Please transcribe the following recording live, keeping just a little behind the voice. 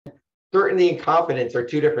Certainty and confidence are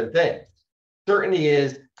two different things.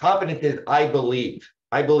 Confidence is I believe.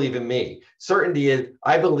 I believe in me. Certainty is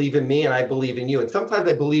I believe in me and I believe in you. And sometimes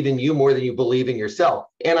I believe in you more than you believe in yourself.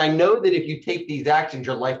 And I know that if you take these actions,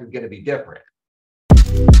 your life is going to be different.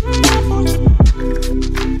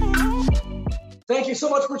 Thank you so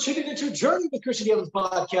much for tuning into Journey with Christian D. Evans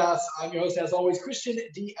podcast. I'm your host, as always, Christian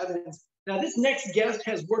D. Evans. Now, this next guest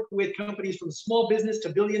has worked with companies from small business to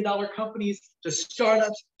billion-dollar companies to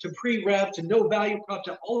startups to pre-rev to no value prop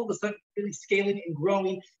to all of a sudden really scaling and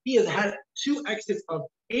growing. He has had 2 exits of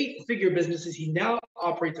 8-figure businesses. He now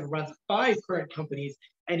operates and runs 5 current companies,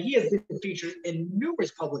 and he has been featured in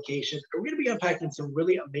numerous publications. We're going to be unpacking some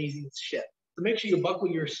really amazing shit. So make sure you buckle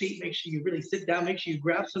your seat. Make sure you really sit down. Make sure you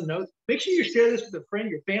grab some notes. Make sure you share this with a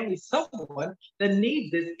friend, your family, someone that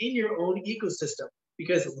needs this in your own ecosystem,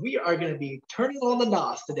 because we are going to be turning on the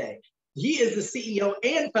NOS today. He is the CEO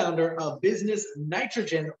and founder of Business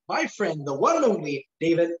Nitrogen, my friend, the one and only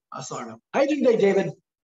David Asarnow. How are you doing today, David?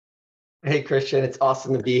 Hey, Christian, it's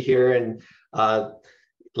awesome to be here. And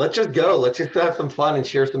let's just go. Let's just have some fun and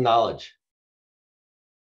share some knowledge.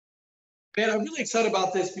 Man, I'm really excited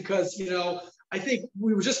about this because, I think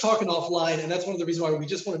we were just talking offline, and that's one of the reasons why we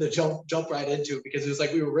just wanted to jump right into it, because it was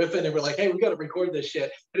like we were riffing and we're like, hey, we got to record this shit.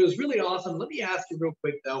 But it was really awesome. Let me ask you real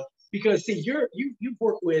quick though, because see, you've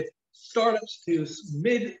worked with startups to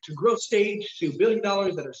mid to growth stage to $1 billion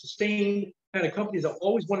that are sustained kind of companies that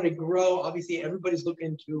always wanted to grow. Obviously, everybody's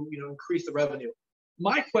looking to increase the revenue.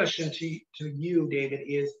 My question to you, David,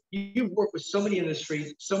 is you've worked with so many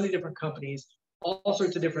industries, so many different companies, all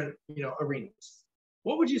sorts of different arenas.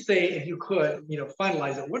 What would you say, if you could,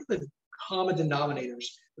 finalize it? What are the common denominators,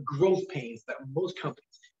 the growth pains that most companies?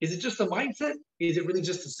 Is it just the mindset? Is it really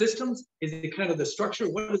just the systems? Is it kind of the structure?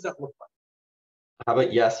 What does that look like? How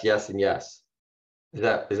about yes, yes, and yes?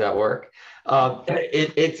 Does that work?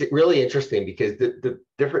 It's really interesting because the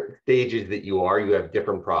different stages that you have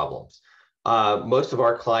different problems. Most of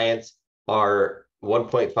our clients are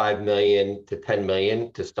 1.5 million to 10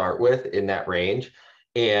 million to start with, in that range.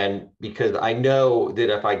 And because I know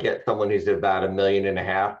that if I get someone who's about $1.5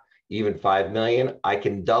 million, even 5 million, I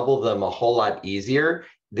can double them a whole lot easier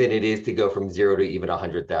than it is to go from 0 to even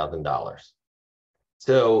 $100,000.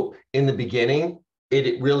 So in the beginning,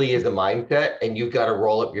 it really is a mindset, and you've got to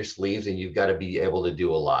roll up your sleeves and you've got to be able to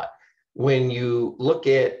do a lot. When you look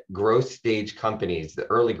at growth stage companies, the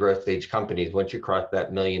early growth stage companies, once you cross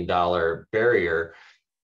that $1 million barrier,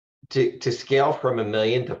 to scale from 1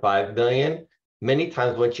 million to 5 million, many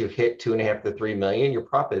times once you hit 2.5 to 3 million, your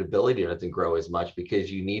profitability doesn't grow as much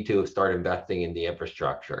because you need to start investing in the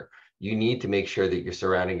infrastructure. You need to make sure that you're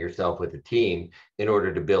surrounding yourself with a team in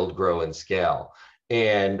order to build, grow, and scale.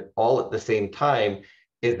 And all at the same time,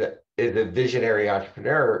 is a visionary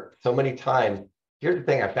entrepreneur, so many times, here's the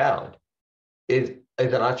thing I found, is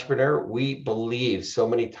as an entrepreneur, we believe so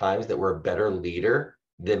many times that we're a better leader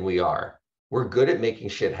than we are. We're good at making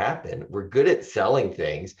shit happen. We're good at selling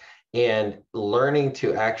things, and learning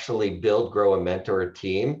to actually build, grow, and mentor a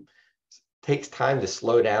team takes time to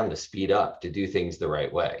slow down, to speed up, to do things the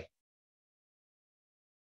right way.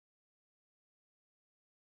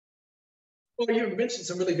 Well, you mentioned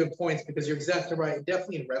some really good points, because you're exactly right.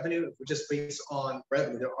 Definitely in revenue, if we just based on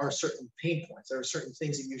revenue, there are certain pain points. There are certain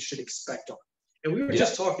things that you should expect on. And we were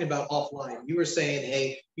just talking about offline. You were saying,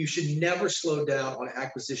 hey, you should never slow down on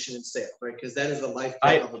acquisition and sale, right? Because that is the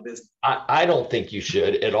lifeblood of a business. I don't think you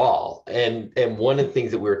should at all. And one of the things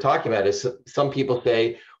that we were talking about is some people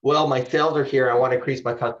say, well, my sales are here, I want to increase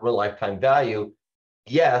my customer lifetime value.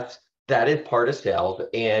 Yes, that is part of sales.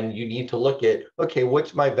 And you need to look at, okay,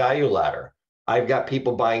 what's my value ladder? I've got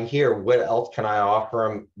people buying here. What else can I offer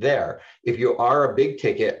them there? If you are a big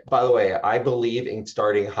ticket, by the way, I believe in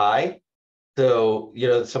starting high. So,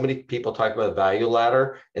 so many people talk about value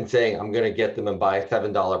ladder and saying, I'm going to get them and buy a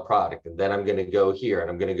 $7 product, and then I'm going to go here and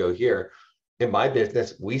I'm going to go here. In my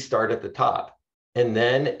business, we start at the top. And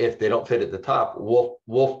then if they don't fit at the top,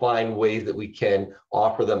 we'll find ways that we can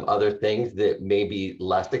offer them other things that may be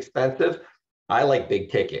less expensive. I like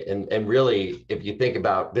big ticket. And really, if you think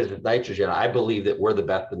about Business Nitrogen, I believe that we're the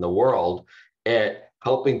best in the world at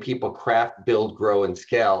helping people craft, build, grow, and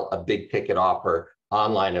scale a big ticket offer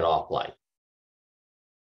online and offline.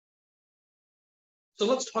 So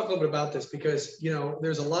let's talk a little bit about this, because,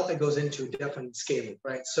 there's a lot that goes into definitely scaling,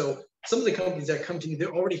 right? So some of the companies that come to you, they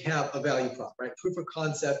already have a value prop, right? Proof of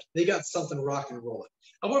concept, they got something rock and rolling.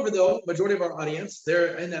 However, though, majority of our audience,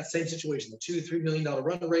 they're in that same situation, the $2-3 million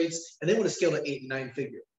run rates, and they want to scale to 8 and 9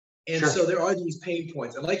 figure. And so there are these pain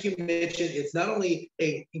points. And like you mentioned, it's not only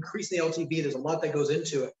increasing the LTV, there's a lot that goes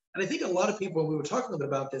into it. And I think a lot of people, when we were talking a little bit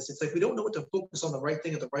about this, it's like we don't know what to focus on the right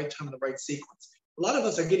thing at the right time in the right sequence. A lot of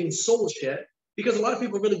us are getting sold shit because a lot of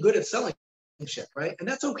people are really good at selling shit, right? And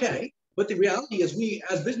that's okay. But the reality is we,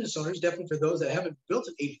 as business owners, definitely for those that haven't built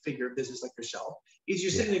an 8-figure business like yourself, is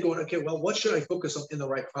you're sitting there going, okay, well, what should I focus on in the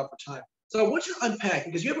right proper time? So I want you to unpack,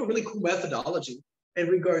 because you have a really cool methodology in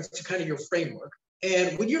regards to kind of your framework.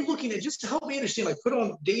 And when you're looking at, just to help me understand, like put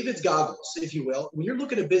on David's goggles, if you will, when you're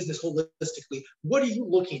looking at business holistically, what are you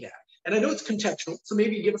looking at? And I know it's contextual, so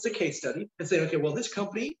maybe you give us a case study and say, okay, well, this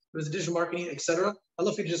company, there's digital marketing, et cetera. I'd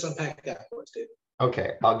love for you to just unpack that for us, David.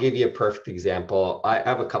 Okay, I'll give you a perfect example. I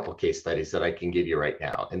have a couple case studies that I can give you right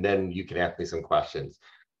now, and then you can ask me some questions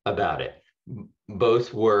about it.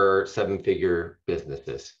 Both were 7-figure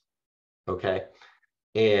businesses, okay?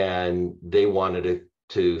 And they wanted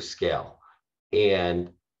to scale.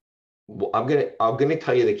 And I'm gonna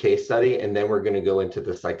tell you the case study, and then we're gonna go into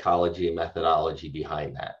the psychology and methodology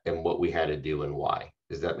behind that and what we had to do and why.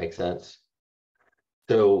 Does that make sense?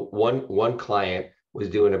 So one client was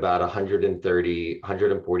doing about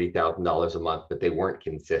 $140,000 a month, but they weren't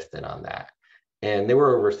consistent on that. And they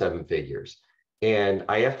were over 7 figures. And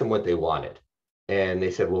I asked them what they wanted. And they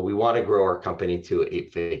said, well, we want to grow our company to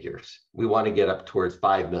 8 figures. We want to get up towards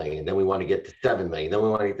 5 million. Then we want to get to 7 million. Then we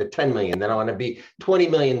want to get to 10 million. Then I want to be $20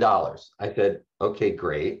 million. I said, okay,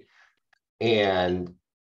 great. And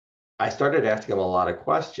I started asking them a lot of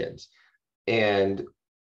questions. And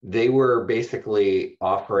they were basically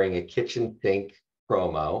offering a kitchen sink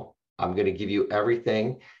promo. I'm going to give you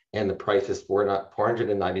everything, and the price is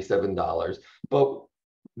 $497. But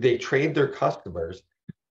they trained their customers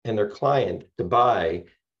and their clients to buy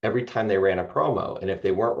every time they ran a promo. And if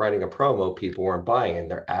they weren't running a promo, people weren't buying, and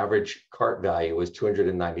their average cart value was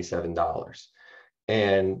 $297.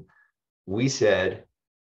 And we said,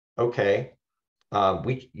 okay,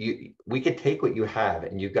 we could take what you have,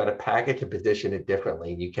 and you've got to package and position it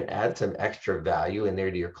differently, and you can add some extra value in there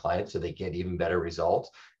to your clients so they get even better results.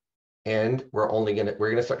 And we're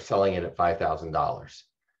gonna start selling it at $5,000.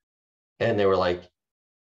 And they were like,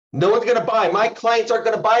 no one's gonna buy. My clients aren't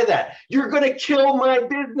gonna buy that. You're gonna kill my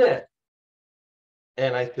business.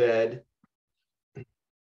 And I said,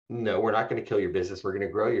 no, we're not going to kill your business. We're going to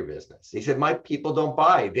grow your business. He said, my people don't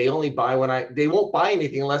buy. They only buy they won't buy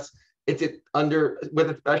anything unless it's with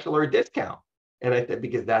a special or a discount. And I said,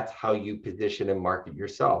 because that's how you position and market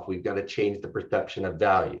yourself. We've got to change the perception of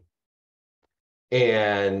value.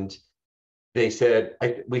 And we said,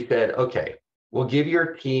 okay, we'll give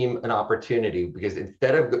your team an opportunity, because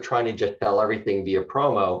instead of trying to just sell everything via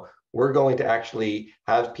promo, we're going to actually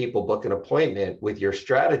have people book an appointment with your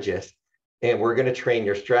strategist. And we're going to train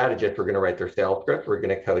your strategists. We're going to write their sales script. We're going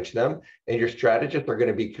to coach them. And your strategists are going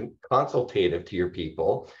to be consultative to your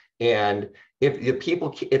people. And if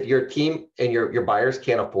your team and your buyers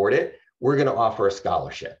can't afford it, we're going to offer a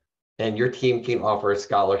scholarship. And your team can offer a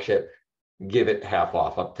scholarship, give it half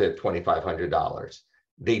off, up to $2,500.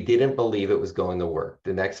 They didn't believe it was going to work.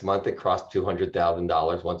 The next month, it crossed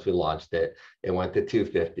 $200,000 once we launched it. It went to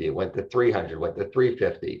 250, it went to 300, went to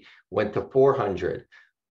 350, went to 400.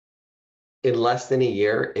 In less than a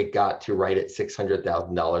year, it got to right at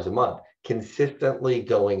 $600,000 a month, consistently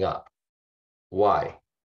going up. Why?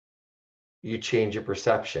 You change your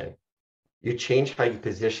perception. You change how you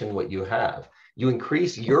position what you have. You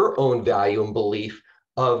increase your own value and belief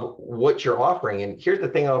of what you're offering. And here's the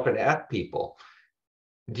thing I often ask people.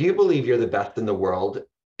 Do you believe you're the best in the world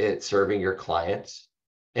at serving your clients?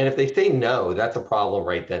 And if they say no, that's a problem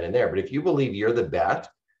right then and there. But if you believe you're the best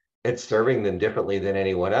at serving them differently than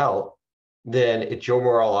anyone else, then it's your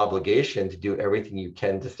moral obligation to do everything you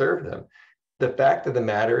can to serve them. The fact of the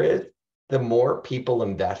matter is, the more people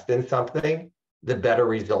invest in something, the better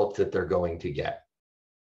results that they're going to get.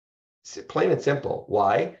 It's plain and simple.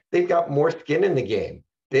 Why? They've got more skin in the game.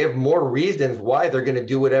 They have more reasons why they're going to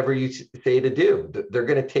do whatever you say to do. They're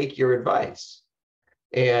going to take your advice.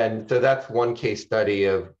 And so that's one case study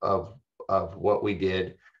of what we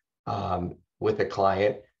did with a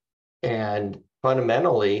client. And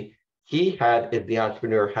fundamentally, the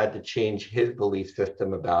entrepreneur, had to change his belief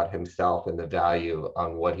system about himself and the value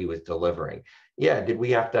on what he was delivering. Yeah, did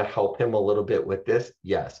we have to help him a little bit with this?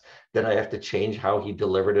 Yes. Did I have to change how he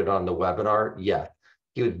delivered it on the webinar? Yes.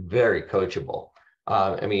 He was very coachable.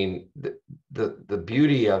 I mean, the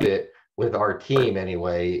beauty of it with our team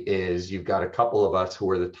anyway is you've got a couple of us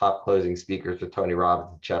who are the top closing speakers for Tony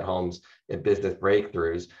Robbins and Chet Holmes at Business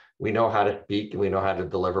Breakthroughs. We know how to speak, and we know how to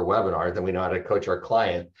deliver webinars, and we know how to coach our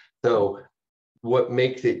clients. So what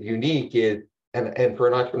makes it unique is, and for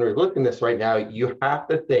an entrepreneur looking at this right now, you have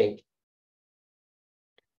to think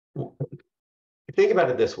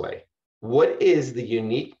about it this way. what is the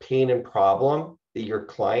unique pain and problem that your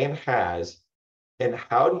client has, and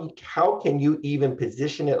how can you even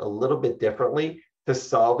position it a little bit differently to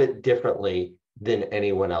solve it differently than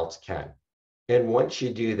anyone else can? And once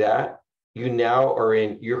you do that,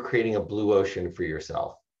 you're creating a blue ocean for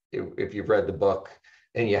yourself. If you've read the book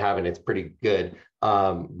and you haven't, it's pretty good.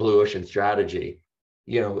 Blue ocean strategy.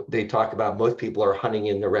 They talk about most people are hunting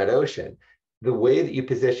in the red ocean. The way that you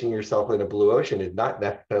position yourself in a blue ocean is not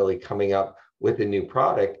necessarily coming up with a new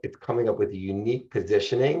product. It's coming up with a unique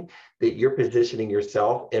positioning that you're positioning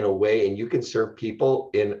yourself in a way, and you can serve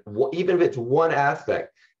people even if it's one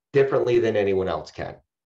aspect differently than anyone else can.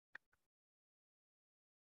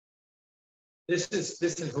 This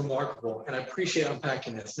is remarkable, and I appreciate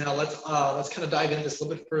unpacking this. Now let's kind of dive into this a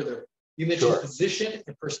little bit further. You mentioned position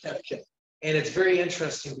and perception, and it's very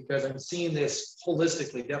interesting because I'm seeing this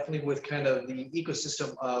holistically, definitely with kind of the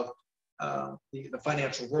ecosystem of the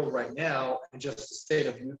financial world right now and just the state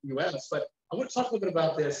of U.S. But I want to talk a little bit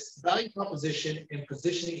about this value proposition and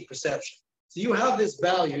positioning and perception. So you have this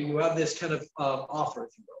value, you have this kind of offer,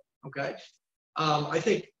 if you will. Okay, I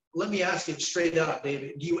think. Let me ask you straight up,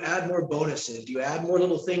 David. Do you add more bonuses? Do you add more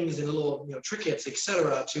little things and little trinkets,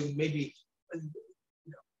 etc., to maybe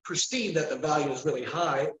perceive that the value is really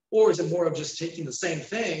high, or is it more of just taking the same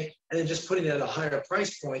thing and then just putting it at a higher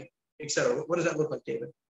price point, etc.? What does that look like, David?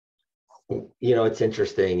 It's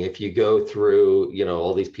interesting. If you go through,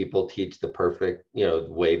 all these people teach the perfect,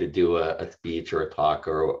 way to do a speech or a talk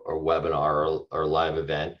or webinar or live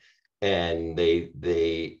event. And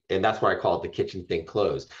and that's why I call it the kitchen sink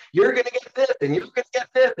close. You're going to get this, and you're going to get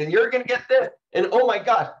this, and you're going to get this. And oh my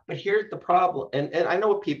gosh, but here's the problem. And I know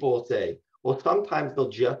what people will say. Well, sometimes they'll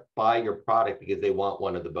just buy your product because they want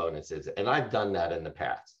one of the bonuses. And I've done that in the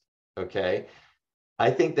past. Okay. I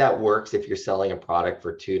think that works if you're selling a product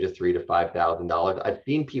for $2,000 to $3,000 to $5,000. I've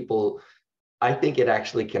seen people, I think it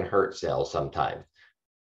actually can hurt sales sometimes.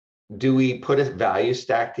 Do we put a value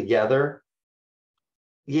stack together?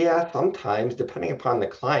 Yeah, sometimes, depending upon the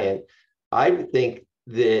client. I think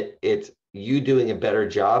that it's you doing a better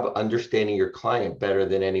job understanding your client better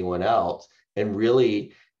than anyone else and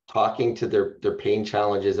really talking to their pain,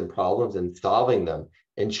 challenges, and problems and solving them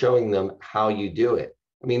and showing them how you do it.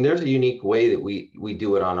 I mean, there's a unique way that we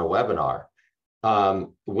do it on a webinar.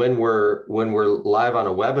 When we're live on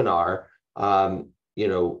a webinar,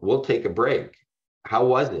 we'll take a break. How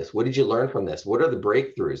was this? What did you learn from this? What are the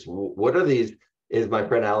breakthroughs? What are these? Is my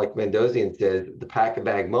friend Alec Mendozian says, the pack a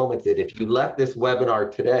bag moments, that if you left this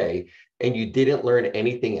webinar today and you didn't learn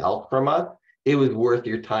anything else from us, it was worth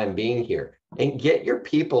your time being here. And get your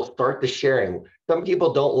people, start the sharing. Some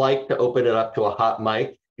people don't like to open it up to a hot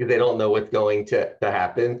mic because they don't know what's going to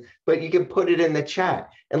happen, but you can put it in the chat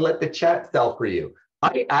and let the chat sell for you.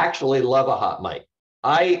 I actually love a hot mic.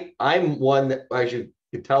 I'm one that, as you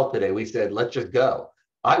could tell today, we said, let's just go.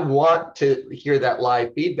 I want to hear that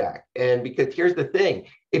live feedback. And because here's the thing,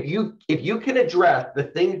 if you can address the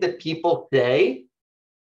things that people say,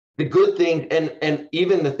 the good things, and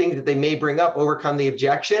even the things that they may bring up, overcome the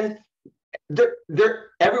objection,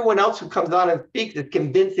 everyone else who comes on and speaks is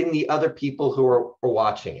convincing the other people who are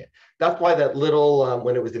watching it. That's why that little,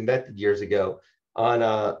 when it was invented years ago, on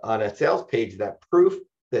a sales page, that proof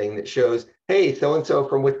thing that shows, hey, so-and-so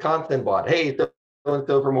from Wisconsin bought, hey,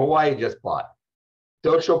 so-and-so from Hawaii just bought.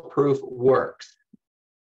 Social proof works.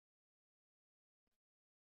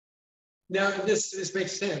 Now, this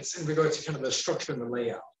makes sense in regards to kind of the structure and the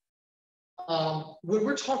layout. When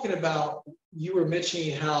we're talking about, you were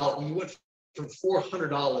mentioning how you went from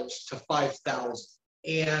 $400 to $5,000,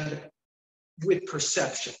 and with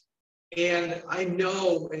perception. And I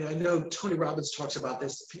know Tony Robbins talks about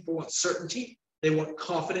this. People want certainty, they want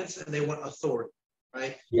confidence, and they want authority,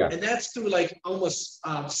 right? Yeah. And that's through like almost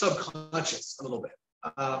subconscious a little bit.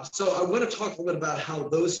 So I want to talk a little bit about how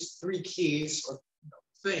those three keys or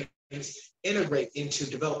things integrate into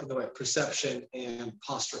developing the right perception and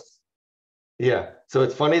posture. Yeah. So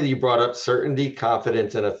it's funny that you brought up certainty,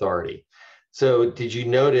 confidence, and authority. So did you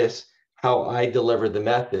notice how I delivered the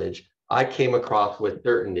message? I came across with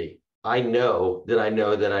certainty. I know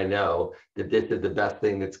that this is the best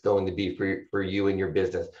thing that's going to be for you and your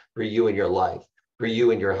business, for you and your life, for you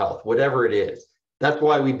and your health, whatever it is. That's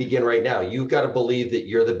why we begin right now. You've got to believe that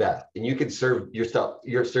you're the best and you can serve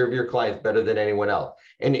your clients better than anyone else.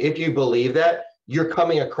 And if you believe that, you're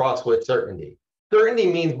coming across with certainty.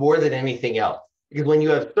 Certainty means more than anything else, because when you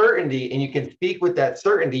have certainty and you can speak with that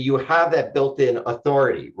certainty, you have that built-in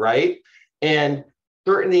authority, right? And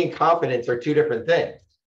certainty and confidence are two different things.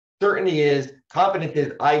 Confidence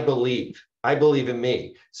is I believe. I believe in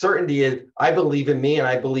me. Certainty is I believe in me and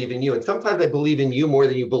I believe in you. And sometimes I believe in you more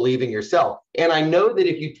than you believe in yourself. And I know that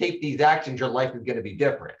if you take these actions, your life is going to be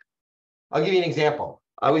different. I'll give you an example.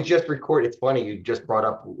 I was just recording. It's funny you just brought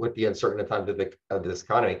up with the uncertain times of this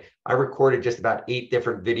economy. I recorded just about 8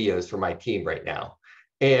 different videos for my team right now.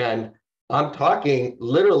 And I'm talking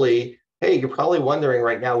literally, hey, you're probably wondering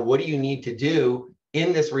right now, what do you need to do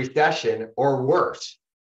in this recession or worse?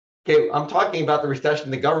 Okay, I'm talking about the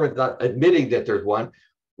recession. The government's not admitting that there's one.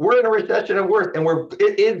 We're in a recession and worse, and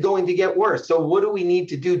it is going to get worse. So what do we need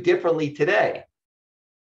to do differently today?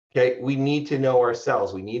 Okay, we need to know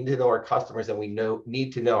ourselves. We need to know our customers, and we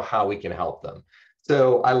need to know how we can help them.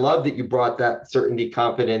 So I love that you brought that certainty,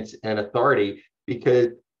 confidence, and authority, because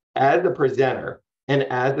as a presenter and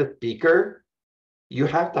as a speaker, you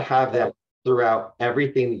have to have that throughout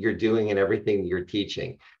everything that you're doing and everything that you're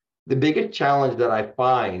teaching. The biggest challenge that I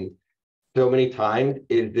find so many times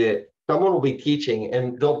is that someone will be teaching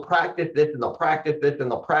and they'll practice this and they'll practice this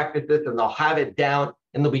and they'll practice this and they'll have it down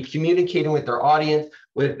and they'll be communicating with their audience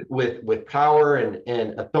with power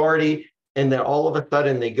and authority. And then all of a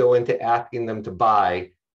sudden they go into asking them to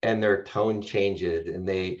buy and their tone changes and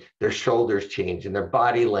their shoulders change and their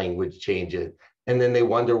body language changes. And then they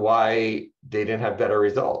wonder why they didn't have better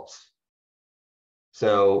results.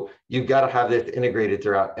 So you've got to have this integrated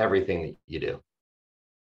throughout everything that you do.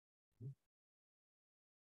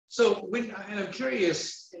 So and I'm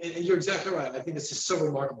curious, and you're exactly right. I think this is so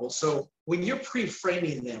remarkable. So when you're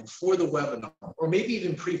pre-framing them for the webinar, or maybe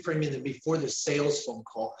even pre-framing them before the sales phone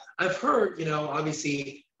call, I've heard,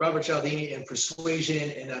 obviously Robert Cialdini and Persuasion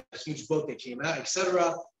and a huge book that came out, et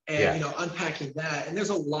cetera, and, unpacking that. And there's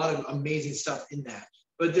a lot of amazing stuff in that.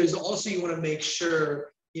 But there's also, you want to make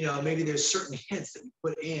sure, maybe there's certain hints that you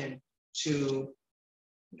put in to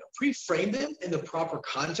pre-frame them in the proper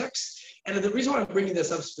context. And the reason why I'm bringing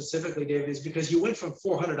this up specifically, David, is because you went from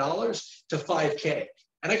 $400 to $5K.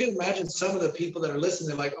 And I can imagine some of the people that are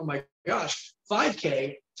listening, like, oh my gosh,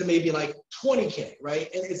 $5K to maybe like $20K, right?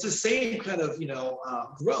 And it's the same kind of,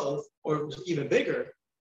 growth or even bigger.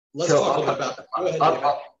 Let's talk about that. Go ahead, David.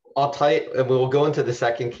 I'll tell you, and we'll go into the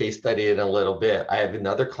second case study in a little bit. I have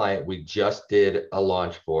another client we just did a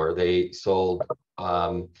launch for. They sold,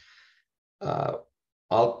 I'll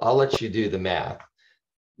let you do the math.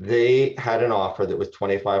 They had an offer that was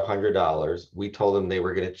 $2,500. We told them they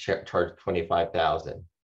were going to charge $25,000.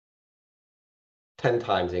 10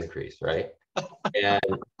 times increase, right?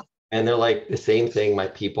 And they're like, the same thing. My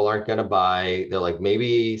people aren't going to buy. They're like,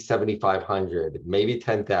 maybe 7,500, maybe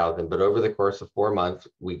 10,000. But over the course of 4 months,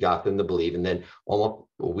 we got them to believe. And then almost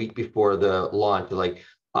a week before the launch, they're like,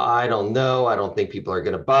 I don't know. I don't think people are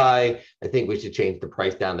going to buy. I think we should change the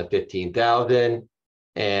price down to 15,000.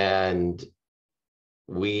 And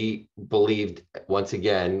we believed, once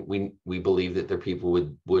again, we believed that their people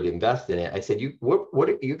would invest in it. I said, you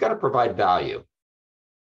got to provide value,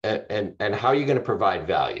 and how are you going to provide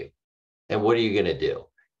value, and what are you going to do?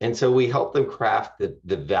 And so we helped them craft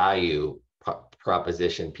the value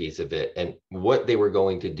proposition piece of it and what they were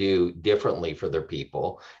going to do differently for their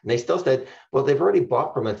people. And they still said, well, they've already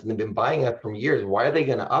bought from us and they've been buying us from years. Why are they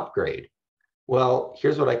going to upgrade? Well,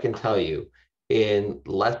 here's what I can tell you. In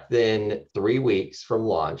less than 3 weeks from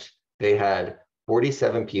launch, they had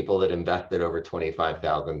 47 people that invested over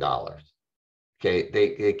 $25,000. Okay,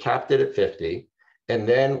 they capped it at 50. And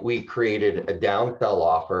then we created a downsell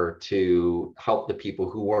offer to help the people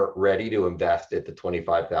who weren't ready to invest at the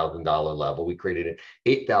 $25,000 level. We created an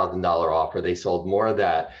 $8,000 offer. They sold more of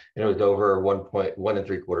that, and it was over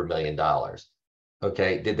 $1.3 million.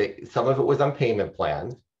 Okay, some of it was on payment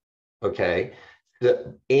plans. Okay,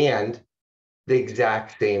 and the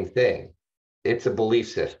exact same thing. It's a belief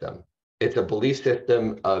system. It's a belief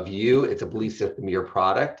system of you. It's a belief system of your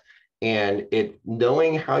product. And it's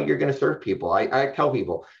knowing how you're going to serve people. I tell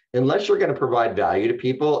people, unless you're going to provide value to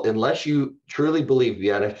people, unless you truly believe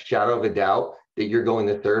beyond a shadow of a doubt that you're going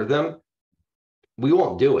to serve them, we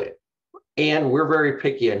won't do it. And we're very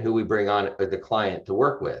picky on who we bring on as a client to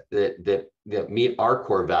work with that meet our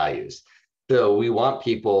core values. So we want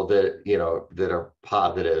people that, that are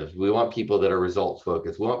positive. We want people that are results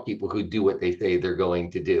focused. We want people who do what they say they're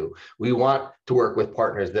going to do. We want to work with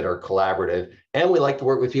partners that are collaborative, and we like to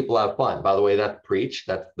work with people who have fun. By the way, that's preach.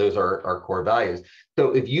 Those are our core values.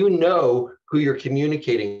 So if you know who you're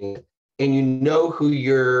communicating with and you know who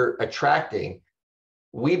you're attracting,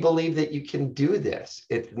 we believe that you can do this.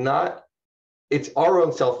 It's our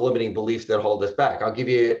own self-limiting beliefs that hold us back. I'll give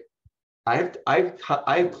you. I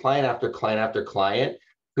have client after client after client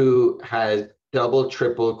who has double,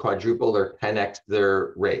 triple, quadruple, or 10x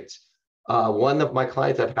their rates. One of my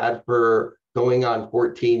clients I've had for going on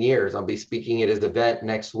 14 years. I'll be speaking at his event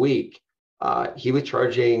next week. He was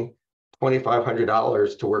charging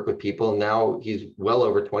 $2,500 to work with people. Now he's well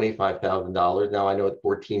over $25,000. Now I know it's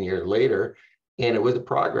 14 years later, and it was a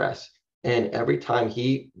progress. And every time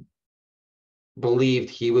he believed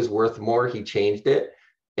he was worth more, he changed it,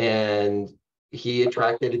 and he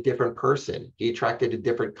attracted a different person. He attracted a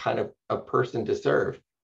different kind of a person to serve.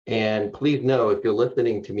 And please know, if you're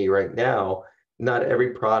listening to me right now, not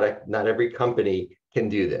every product, not every company can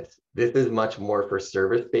do this. This is much more for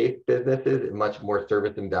service-based businesses and much more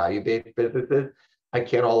service and value-based businesses. I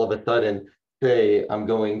can't all of a sudden say, I'm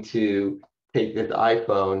going to take this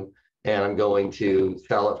iPhone and I'm going to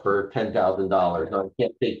sell it for $10,000. I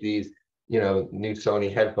can't take these, new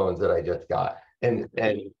Sony headphones that I just got and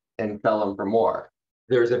sell them for more.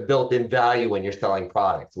 There's a built-in value when you're selling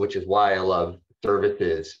products, which is why I love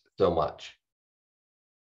services so much.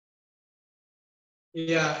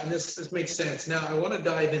 Yeah, and this makes sense. Now, I want to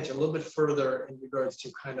dive into a little bit further in regards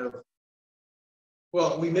to kind of,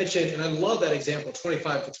 well, we mentioned, and I love that example,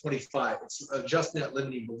 25 to 25. It's just that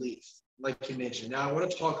limiting belief, like you mentioned. Now, I want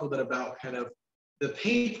to talk a little bit about kind of the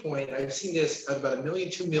pain point. I've seen this at about 1 million,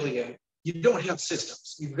 2 million. You don't have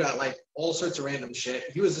systems. You've got like all sorts of random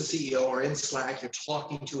shit. You as a CEO are in Slack, you're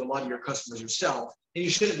talking to a lot of your customers yourself, and you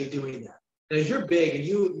shouldn't be doing that. Now, if you're big and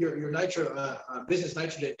your Nitro business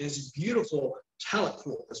Nitrogen is a beautiful talent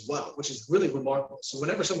pool as well, which is really remarkable. So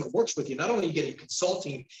whenever someone works with you, not only are you getting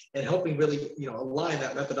consulting and helping really align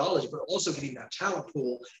that methodology, but also getting that talent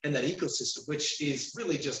pool and that ecosystem, which is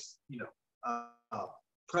really just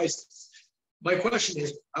priceless. My question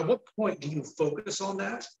is, at what point do you focus on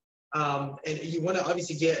that? And you want to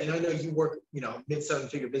obviously get, and I know you work, mid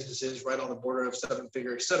 7-figure businesses right on the border of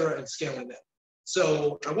 7-figure, et cetera, and scaling them.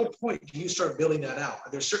 So at what point do you start building that out?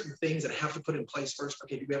 Are there certain things that have to put in place first?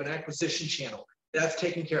 Okay, do we have an acquisition channel? That's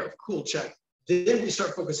taken care of. Cool, check. Then we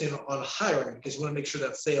start focusing on hiring because we want to make sure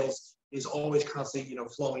that sales is always constantly,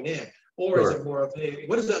 flowing in. Or Sure. Is it more of, hey,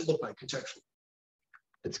 what does that look like contextually?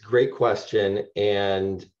 It's a great question.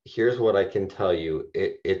 And here's what I can tell you.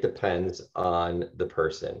 It depends on the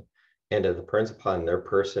person. And it depends upon their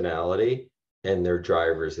personality and their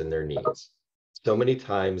drivers and their needs. So many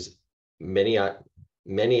times, many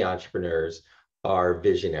entrepreneurs are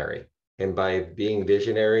visionary. And by being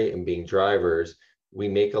visionary and being drivers, we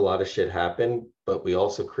make a lot of shit happen, but we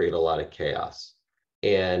also create a lot of chaos.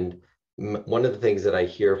 And one of the things that I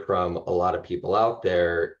hear from a lot of people out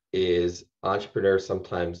there is entrepreneurs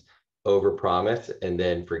sometimes overpromise and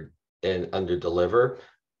then underdeliver.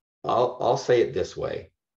 I'll say it this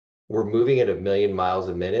way. We're moving at 1,000,000 miles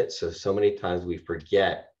a minute. So many times we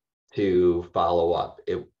forget to follow up.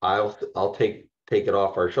 I'll take it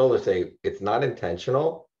off our shoulders, say it's not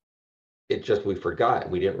intentional. It just, we forgot,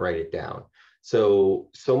 we didn't write it down. So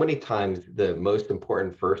many times the most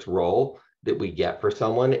important first role that we get for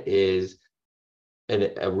someone is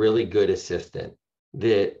a really good assistant.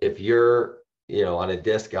 That if you're, on a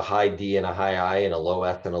disc, a high D and a high I and a low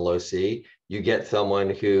F and a low C, you get someone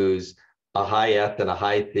who's a high F and a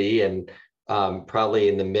high C and probably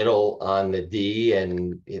in the middle on the D,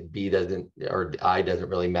 and B doesn't, or I doesn't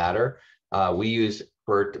really matter. We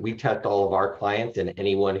test all of our clients, and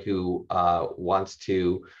anyone who wants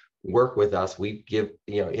to work with us, we give,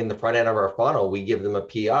 in the front end of our funnel, we give them a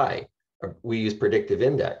PI. We use predictive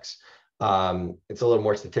index. It's a little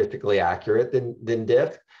more statistically accurate than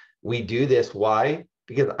DIF. We do this, why?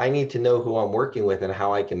 Because I need to know who I'm working with and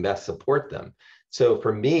how I can best support them. So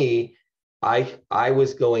for me, I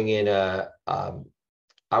was going in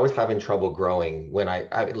I was having trouble growing when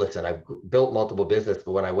listen, I've built multiple businesses,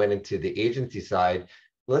 but when I went into the agency side,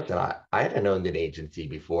 listen, I hadn't owned an agency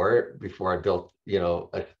before I built,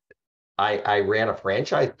 I ran a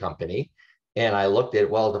franchise company, and I looked at,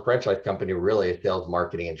 well, the franchise company really a sales,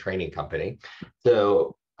 marketing, and training company.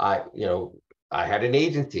 So I had an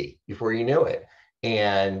agency before you knew it.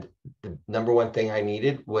 And the number one thing I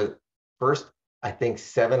needed was, first, I think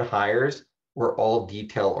 7 hires were all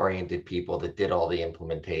detail-oriented people that did all the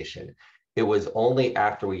implementation. It was only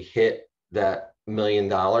after we hit that $1 million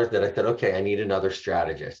that I said, okay, I need another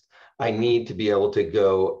strategist. I need to be able to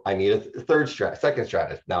go, I need a second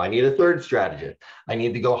strategist. Now I need a third strategist. I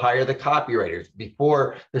need to go hire the copywriters.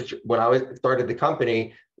 Before this, when I started the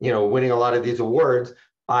company, winning a lot of these awards,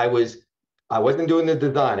 I wasn't doing the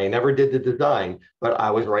design. I never did the design, but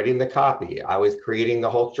I was writing the copy. I was creating the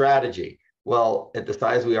whole strategy. Well, at the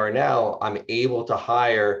size we are now, I'm able to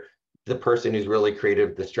hire the person who's really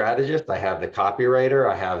creative, the strategist. I have the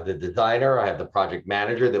copywriter, I have the designer, I have the project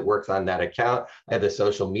manager that works on that account, I have the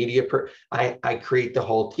social media I create the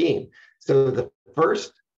whole team. So the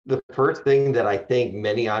first the first thing that I think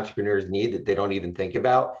many entrepreneurs need that they don't even think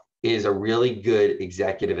about is a really good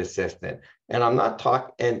executive assistant. And I'm not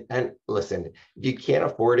talking, and listen, if you can't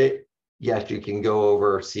afford it, yes, you can go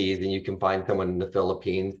overseas and you can find someone in the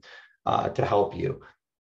Philippines to help you.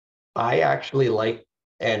 I actually like,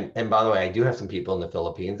 and by the way, I do have some people in the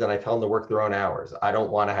Philippines and I tell them to work their own hours. I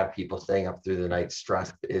don't want to have people staying up through the night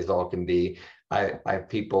stressed as all can be. I have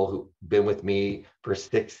people who've been with me for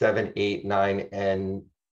 6, 7, 8, 9, and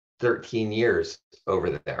 13 years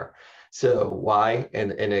over there. So why?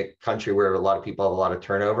 And in a country where a lot of people have a lot of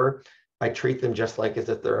turnover, I treat them just like as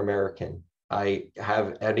if they're American. I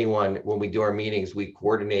have anyone, when we do our meetings, we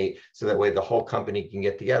coordinate so that way the whole company can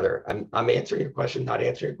get together. I'm answering your question, not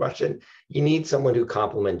answering your question. You need someone who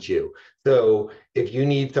complements you. So if you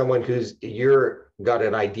need someone you're got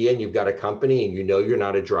an idea and you've got a company and you know you're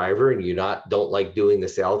not a driver and don't like doing the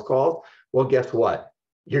sales calls, well, guess what?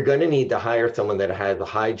 You're going to need to hire someone that has a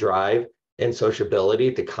high drive and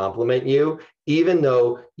sociability to complement you, even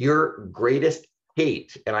though your greatest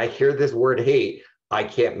hate, and I hear this word hate, I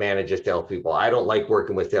can't manage a salespeople. I don't like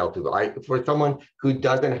working with salespeople. For someone who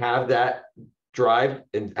doesn't have that drive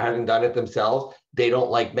and hasn't done it themselves, they don't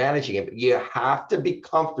like managing it. But you have to be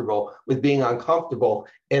comfortable with being uncomfortable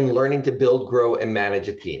and learning to build, grow, and manage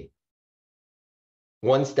a team.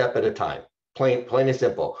 One step at a time. Plain and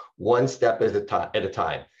simple. One step at a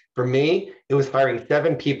time. For me, it was hiring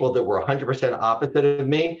 7 people that were 100% opposite of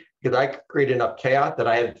me because I created enough chaos that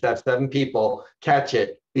I had to have 7 people catch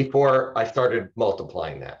it before I started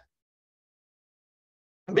multiplying that.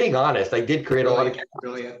 I'm being honest, I did create a lot of chaos.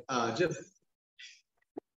 Brilliant. I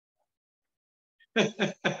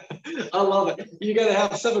love it. You got to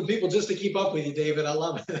have 7 people just to keep up with you, David. I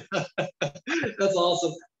love it. That's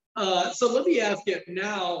awesome. So let me ask you,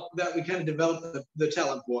 now that we kind of developed the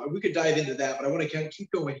talent pool, we could dive into that, but I want to kind of keep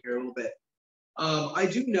going here a little bit. I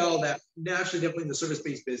do know that naturally, definitely in the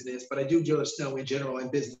service-based business, but I do just know in general in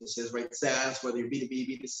businesses, right? SaaS, whether you're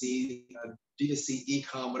B2B, B2C, D2C,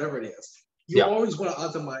 e-com, whatever it is, you always want to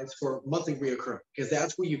optimize for monthly reoccurring because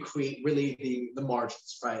that's where you create really the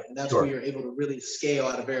margins, right? And that's where you're able to really scale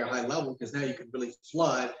at a very high level because now you can really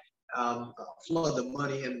flood the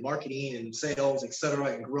money and marketing and sales, et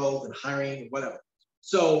cetera, and growth and hiring and whatever.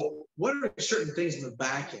 So what are certain things in the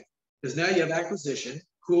back end? Because now you have acquisition,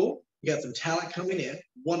 cool. You got some talent coming in,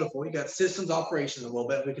 wonderful. You got systems operations a little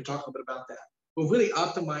bit. We can talk a bit about that. But really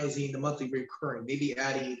optimizing the monthly recurring, maybe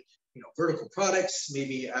adding, vertical products,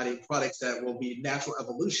 maybe adding products that will be natural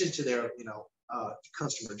evolution to their,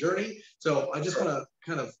 customer journey. So I just want to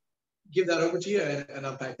kind of give that over to you and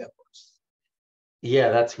unpack that for us. Yeah,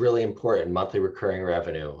 that's really important. Monthly recurring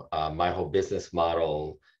revenue. My whole business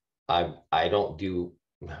model, I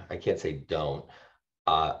can't say don't.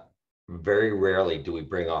 Very rarely do we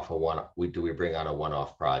bring on a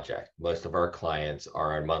one-off project. Most of our clients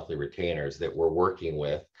are on monthly retainers that we're working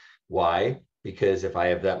with. Why? Because if I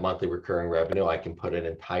have that monthly recurring revenue, I can put an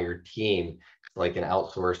entire team, like an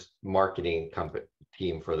outsourced marketing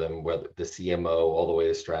team for them, whether the CMO all the way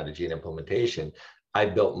to strategy and implementation. I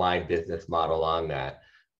built my business model on that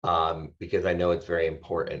because I know it's very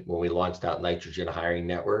important. When we launched out Nitrogen Hiring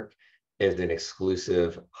Network as an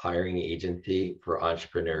exclusive hiring agency for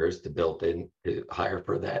entrepreneurs to hire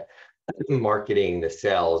for that marketing, the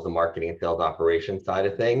sales operations side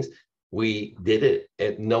of things, we did it.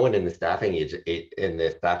 And no one in the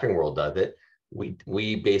staffing world does it.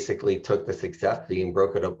 We basically took the success fee and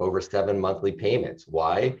broke it up over 7 monthly payments.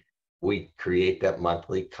 Why? We create that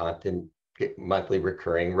monthly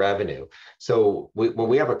recurring revenue. So when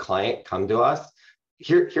we have a client come to us,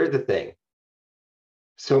 here's the thing.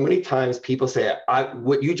 So many times people say,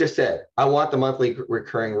 what you just said, I want the monthly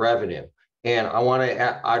recurring revenue. And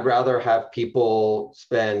I'd rather have people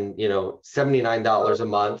spend, $79 a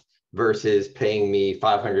month versus paying me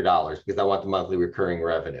 $500 because I want the monthly recurring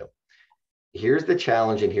revenue. Here's the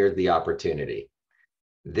challenge and here's the opportunity.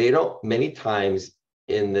 Many times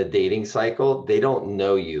in the dating cycle, they don't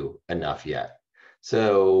know you enough yet.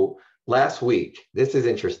 So last week, this is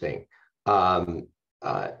interesting. I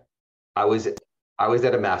was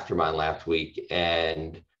at a mastermind last week,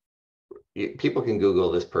 and people can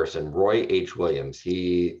Google this person, Roy H. Williams.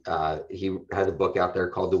 He has a book out there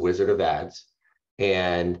called The Wizard of Ads,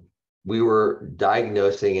 and we were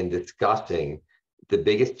diagnosing and discussing the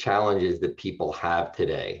biggest challenges that people have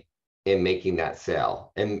today in making that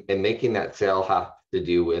sale, and making that sale has to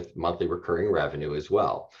do with monthly recurring revenue as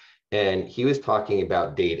well. And he was talking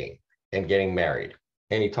about dating and getting married.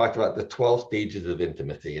 And he talked about the 12 stages of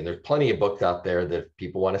intimacy. And there's plenty of books out there that if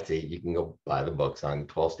people want to see, you can go buy the books on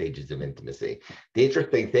 12 stages of intimacy. The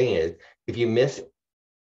interesting thing is, if you miss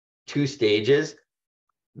 2 stages,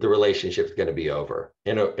 the relationship's going to be over.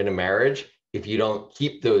 In a marriage, if you don't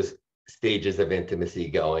keep those stages of intimacy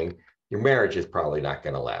going, your marriage is probably not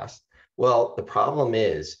going to last. Well, the problem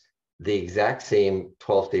is the exact same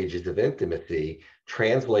 12 stages of intimacy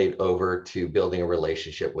translate over to building a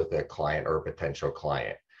relationship with a client or a potential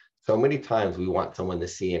client. So many times we want someone to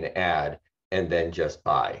see an ad and then just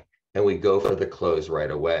buy, and we go for the close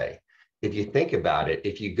right away. If you think about it,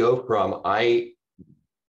 if you go from I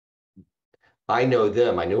know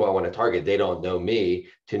them, I know who I want to target, they don't know me,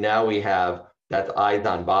 to now we have that's eyes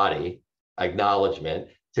on body, acknowledgement,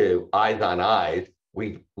 to eyes on eyes,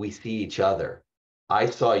 we see each other. I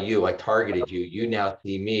saw you, I targeted you, you now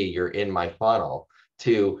see me, you're in my funnel,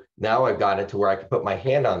 to now I've gotten it to where I can put my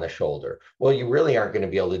hand on the shoulder. Well, you really aren't going to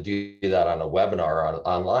be able to do that on a webinar or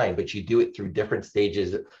online, but you do it through different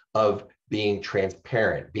stages of being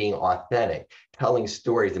transparent, being authentic, telling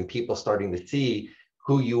stories, and people starting to see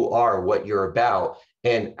who you are, what you're about,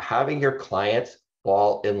 and having your clients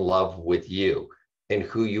fall in love with you and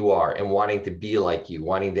who you are and wanting to be like you,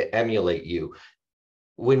 wanting to emulate you.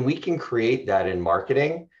 When we can create that in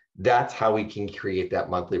marketing, that's how we can create that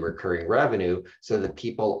monthly recurring revenue so that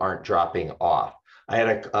people aren't dropping off. I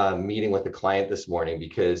had a meeting with a client this morning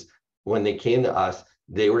because when they came to us,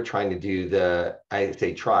 they were trying to do I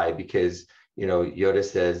say try because, Yoda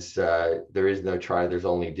says there is no try, there's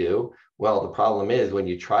only do. Well, the problem is when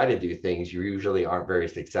you try to do things, you usually aren't very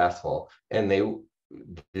successful. And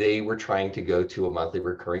they were trying to go to a monthly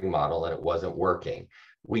recurring model and it wasn't working.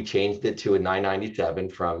 We changed it to a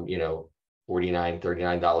 $9.97 from, $49,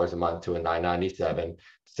 $39 a month to a $9.97.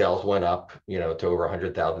 Sales went up, to over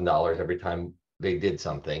 $100,000 every time they did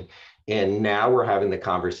something. And now we're having the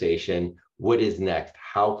conversation, what is next?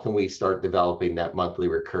 How can we start developing that monthly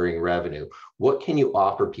recurring revenue? What can you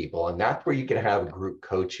offer people? And that's where you can have group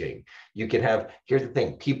coaching. You can have, here's the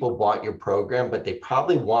thing, people bought your program, but they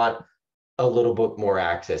probably want a little bit more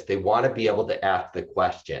access. They want to be able to ask the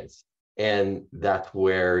questions. And that's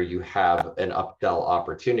where you have an upsell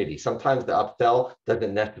opportunity. Sometimes the upsell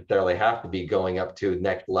doesn't necessarily have to be going up to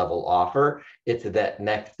next level offer. It's that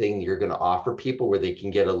next thing you're going to offer people where they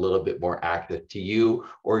can get a little bit more access to you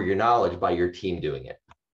or your knowledge by your team doing it.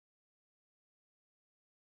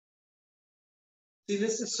 See,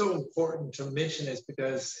 this is so important to mention this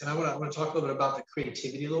because, and I want to talk a little bit about the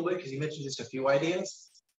creativity a little bit because you mentioned just a few ideas.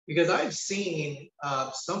 Because I've seen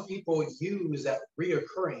some people use that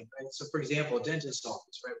reoccurring, right? So for example, a dentist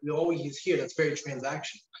office, right? We always hear that's very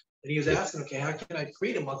transactional. And he was asking, okay, how can I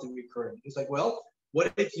create a monthly recurring? He's like, well,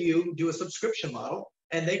 what if you do a subscription model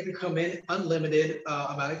and they can come in unlimited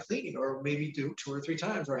amount of cleaning or maybe do 2 or 3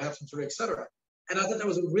 times or have some sort of et cetera. And I thought that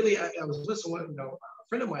was a really, I was listening to a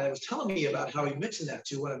friend of mine that was telling me about how he mentioned that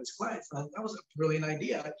to one of his clients. And that was a brilliant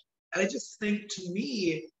idea. And I just think, to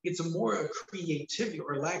me, it's more a creativity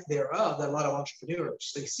or lack thereof that a lot of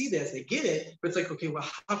entrepreneurs, they see this, they get it, but it's like, okay, well,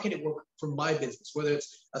 how can it work for my business? Whether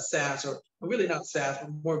it's a SaaS or really not SaaS,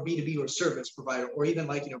 but more B2B or service provider, or even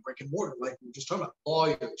like, brick and mortar, like we were just talking about,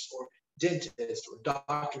 lawyers or dentists or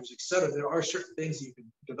doctors, et cetera. There are certain things that you can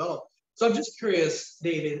develop. So I'm just curious,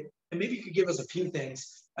 David, and maybe you could give us a few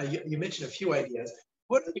things. You mentioned a few ideas.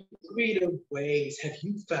 What creative ways have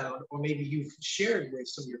you found, or maybe you've shared with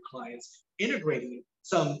some of your clients, integrating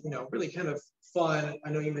some, really kind of fun? I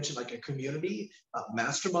know you mentioned like a community,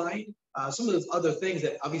 mastermind, some of those other things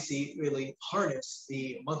that obviously really harness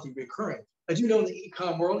the monthly recurring. I do know in the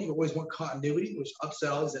e-com world, you always want continuity, which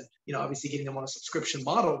upsells and, obviously getting them on a subscription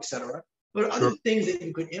model, et cetera. But are other things that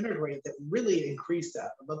you could integrate that really increase that?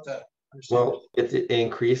 I'd love to. Well, it's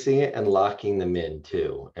increasing it and locking them in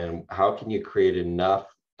too. And how can you create enough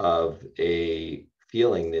of a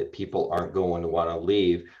feeling that people aren't going to want to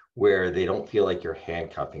leave where they don't feel like you're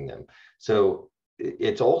handcuffing them? So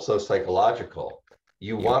it's also psychological.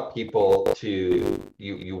 You want people to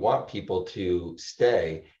you want people to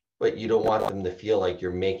stay, but you don't want them to feel like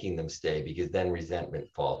you're making them stay because then resentment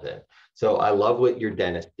falls in. So I love what your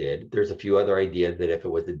dentist did. There's a few other ideas that if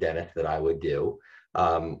it was a dentist that I would do.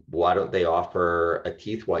 Why don't they offer a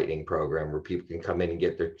teeth whitening program where people can come in and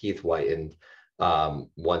get their teeth whitened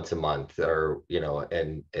once a month, or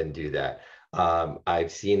and do that.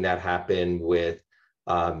 I've seen that happen with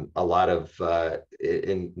a lot of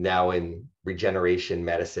now in regeneration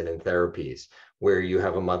medicine and therapies where you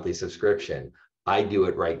have a monthly subscription. I do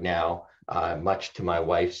it right now, much to my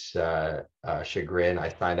wife's chagrin. I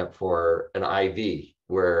signed up for an IV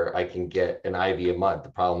where I can get an IV a month. The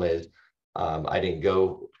problem is I didn't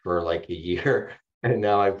go for like a year, and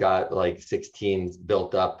now I've got like 16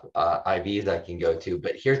 built up IVs I can go to.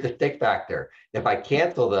 But here's the stick factor. If I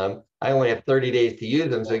cancel them, I only have 30 days to use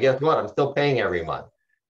them. So guess what? I'm still paying every month.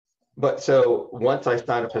 But so once I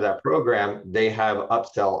sign up for that program, they have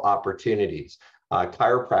upsell opportunities.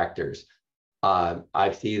 Chiropractors,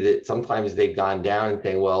 I see that sometimes they've gone down and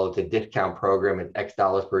saying, well, it's a discount program and X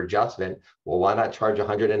dollars per adjustment. Well, why not charge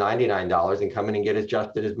 $199 and come in and get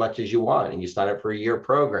adjusted as much as you want? And you sign up for a year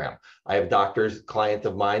program. I have doctors, clients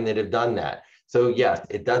of mine that have done that. So yes,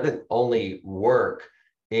 it doesn't only work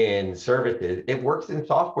in services, it works in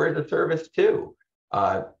software as a service too.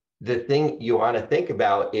 The thing you want to think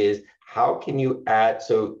about is how can you add,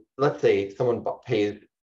 so let's say someone pays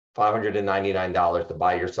 $599 to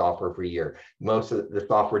buy your software for a year. Most of the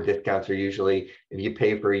software discounts are usually, if you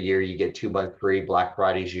pay for a year, you get 2 months free. Black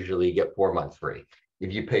Fridays, usually you get 4 months free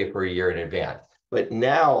if you pay for a year in advance. But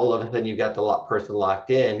now all of a sudden you got the person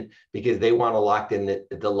locked in because they want to lock in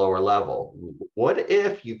the lower level. What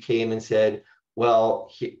if you came and said,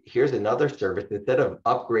 well, here's another service. Instead of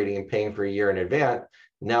upgrading and paying for a year in advance,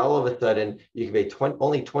 now all of a sudden you can pay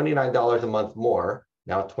only $29 a month more.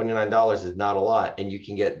 Now $29 is not a lot, and you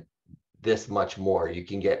can get this much more. You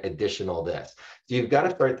can get additional this. So you've got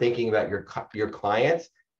to start thinking about your clients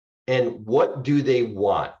and what do they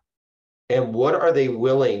want, and what are they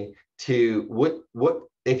willing to, what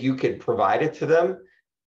if you could provide it to them,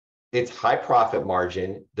 it's high profit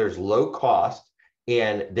margin, there's low cost,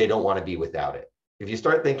 and they don't want to be without it. If you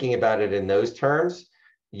start thinking about it in those terms,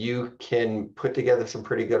 you can put together some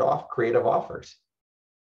pretty good creative offers.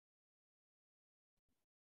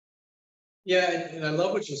 Yeah, and I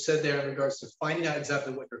love what you said there in regards to finding out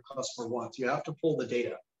exactly what your customer wants. You have to pull the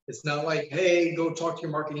data. It's not like, hey, go talk to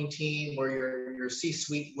your marketing team or your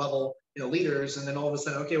C-suite level, leaders, and then all of a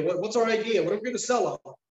sudden, okay, what's our idea? What are we going to sell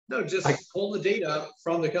them? No, just pull the data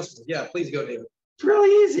from the customer. Yeah, please go, David. It's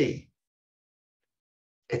really easy.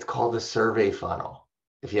 It's called a survey funnel.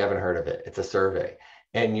 If you haven't heard of it, it's a survey.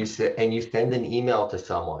 And you send an email to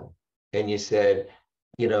someone and you said,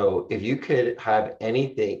 if you could have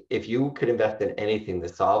anything, if you could invest in anything to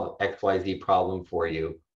solve XYZ problem for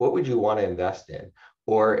you, what would you want to invest in?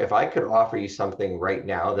 Or if I could offer you something right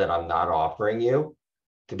now that I'm not offering you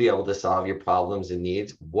to be able to solve your problems and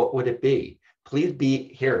needs, what would it be? Please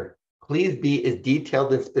be as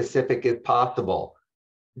detailed and specific as possible.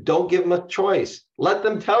 Don't give them a choice. Let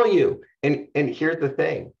them tell you. And here's the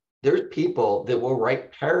thing. There's people that will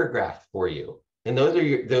write paragraphs for you. And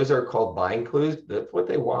those are called buying clues. That's what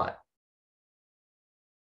they want.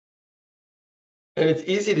 And it's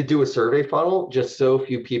easy to do a survey funnel, just so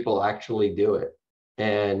few people actually do it.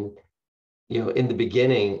 And in the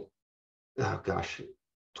beginning, oh gosh,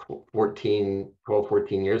 14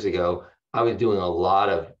 years ago, I was doing a lot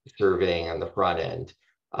of surveying on the front end.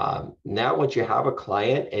 Now, once you have a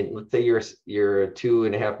client, and let's say you're a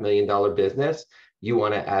 $2.5 million business, you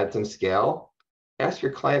want to add some scale, ask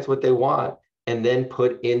your clients what they want, and then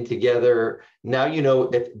put in together. Now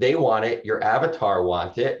if they want it, your avatar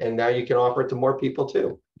wants it, and now you can offer it to more people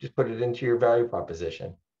too. Just put it into your value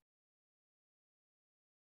proposition.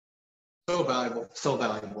 So valuable, so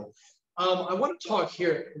valuable. I want to talk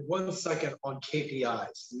here 1 second on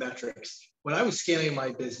KPIs, metrics. When I was scaling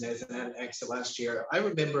my business and had an exit last year, I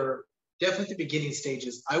remember definitely at the beginning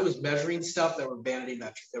stages, I was measuring stuff that were vanity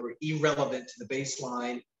metrics that were irrelevant to the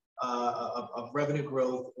baseline of revenue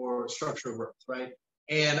growth or structural growth, right?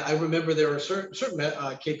 And I remember there were certain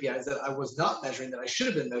KPIs that I was not measuring that I should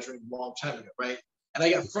have been measuring a long time ago, right? And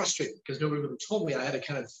I got frustrated because nobody really told me. I had to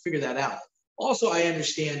kind of figure that out. Also, I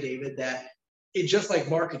understand, David, that it just like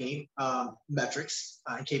marketing metrics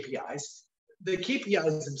and KPIs, the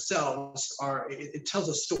KPIs themselves it tells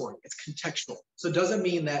a story. It's contextual. So it doesn't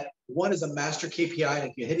mean that one is a master KPI and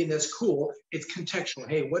if you're hitting this, cool. It's contextual.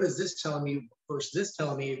 Hey, what is this telling me versus this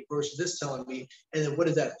telling me versus this telling me? And then what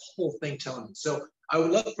is that whole thing telling me? So I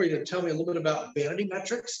would love for you to tell me a little bit about vanity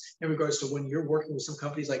metrics in regards to when you're working with some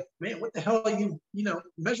companies like, man, what the hell are you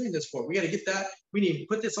measuring this for? We got to get that. We need to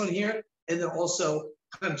put this on here. And then also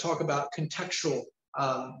kind of talk about contextual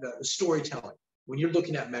the storytelling. When you're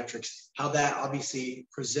looking at metrics, how that obviously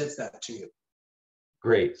presents that to you.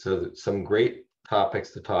 Great. So some great topics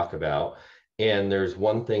to talk about. And there's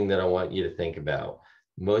one thing that I want you to think about.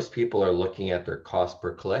 Most people are looking at their cost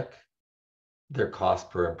per click, their cost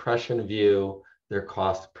per impression view, their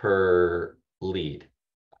cost per lead.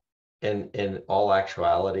 And in all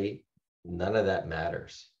actuality, none of that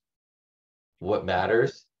matters. What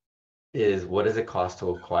matters is what does it cost to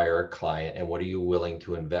acquire a client and what are you willing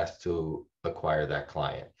to invest to acquire that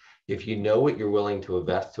client? If you know what you're willing to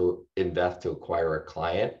invest to acquire a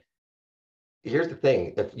client, here's the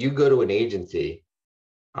thing. If you go to an agency,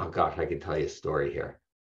 oh gosh, I can tell you a story here.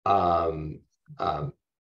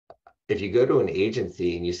 If you go to an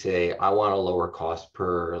agency and you say, I want a lower cost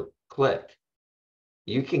per click,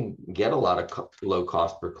 you can get a lot of low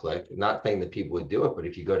cost per click. Not saying that people would do it, but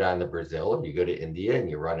if you go down to Brazil or you go to India and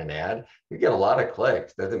you run an ad, you get a lot of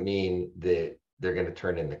clicks. Doesn't mean that they're going to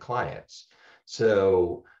turn into clients.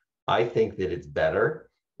 So I think that it's better,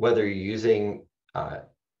 whether you're using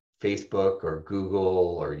Facebook or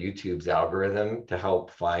Google or YouTube's algorithm to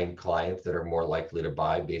help find clients that are more likely to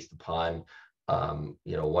buy based upon 1%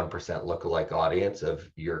 lookalike audience of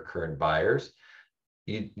your current buyers.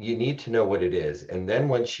 You need to know what it is. And then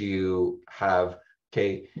once you have,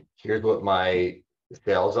 okay, here's what my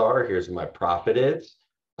sales are, here's what my profit is,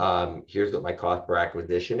 here's what my cost per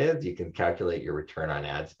acquisition is, you can calculate your return on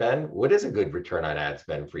ad spend. What is a good return on ad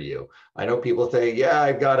spend for you? I know people say, yeah,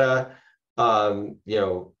 I've got a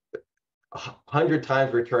 100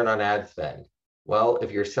 times return on ad spend. Well,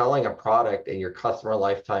 if you're selling a product and your customer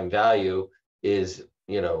lifetime value is,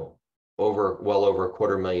 well over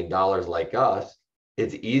 $250,000 like us,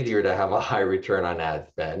 it's easier to have a high return on ad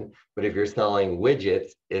spend. But if you're selling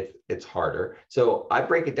widgets, it's harder. So I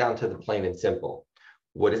break it down to the plain and simple.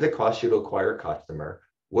 What does it cost you to acquire a customer?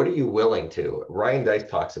 What are you willing to? Ryan Dice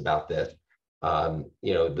talks about this.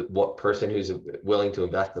 What person who's willing to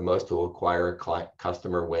invest the most to acquire a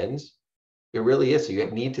customer wins. It really is. So you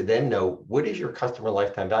need to then know, what is your customer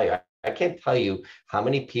lifetime value? I can't tell you how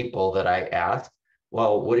many people that I ask,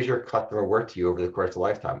 well, what is your customer worth to you over the course of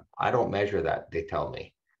lifetime? I don't measure that. They tell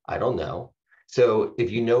me. I don't know. So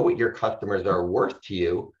if you know what your customers are worth to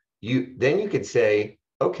you, then you could say,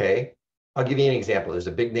 okay, I'll give you an example. There's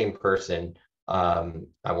a big name person. I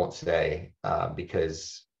won't say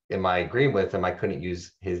because in my agreement with him, I couldn't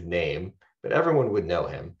use his name, but everyone would know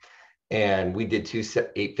him. And we did 2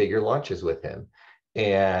 8-figure launches with him.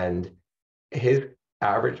 And his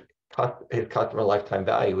customer lifetime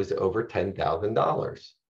value was over $10,000.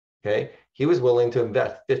 Okay. He was willing to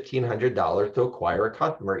invest $1,500 to acquire a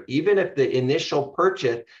customer, even if the initial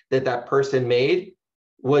purchase that person made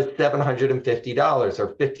was $750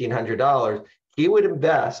 or $1,500. He would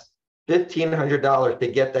invest $1,500 to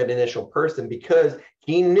get that initial person because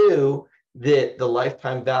he knew that the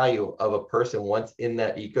lifetime value of a person once in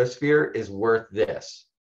that ecosphere is worth this.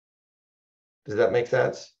 Does that make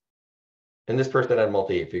sense? And this person had a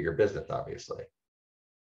multi-8-figure business, obviously.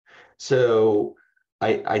 So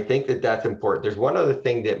I think that that's important. There's one other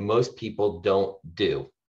thing that most people don't do.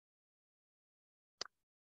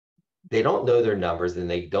 They don't know their numbers and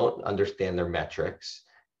they don't understand their metrics.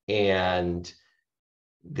 And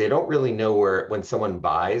they don't really know when someone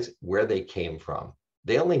buys, where they came from.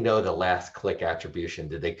 They only know the last click attribution.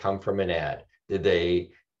 Did they come from an ad? Did they,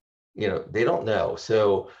 they don't know.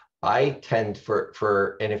 So I tend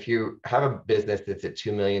and if you have a business that's at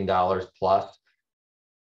 $2 million plus,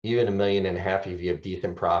 even $1.5 million if you have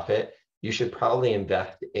decent profit, you should probably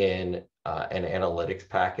invest in an analytics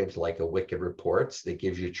package like a Wicked Reports that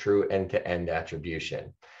gives you true end-to-end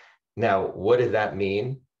attribution. Now, what does that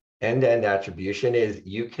mean? End-to-end attribution is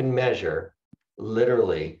you can measure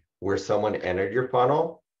literally where someone entered your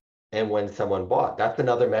funnel and when someone bought. That's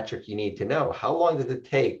another metric you need to know. How long does it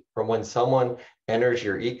take from when someone enters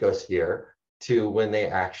your ecosphere to when they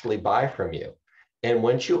actually buy from you? And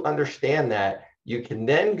once you understand that, you can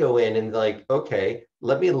then go in and like, okay,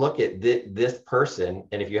 let me look at this person.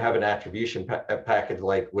 And if you have an attribution package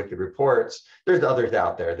like Wicked Reports, there's others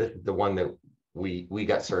out there. This is the one that we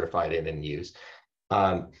got certified in and use.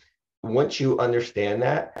 Once you understand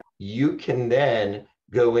that, you can then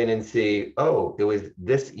go in and see, oh, it was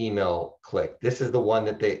this email click. This is the one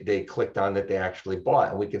that they clicked on that they actually bought.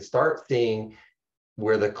 And we can start seeing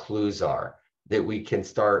where the clues are, that we can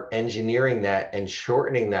start engineering that and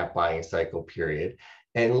shortening that buying cycle period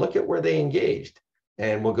and look at where they engaged.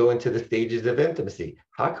 And we'll go into the stages of intimacy.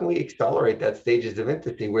 How can we accelerate that stages of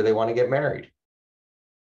intimacy where they want to get married?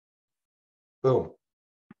 Boom.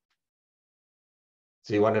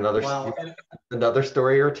 So you want another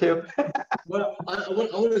story or two? Well, I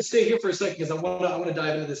want to stay here for a second because I want to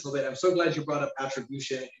dive into this a little bit. I'm so glad you brought up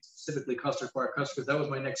attribution and specifically cost acquired customers. That was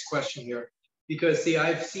my next question here. Because see,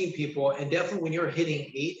 I've seen people, and definitely when you're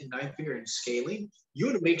hitting 8 and 9 figure and scaling, you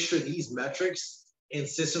want to make sure these metrics and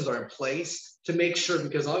systems are in place to make sure,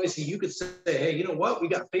 because obviously you could say, hey, you know what? We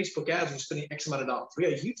got Facebook ads, we're spending X amount of dollars. We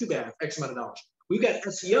got YouTube ads, X amount of dollars. We've got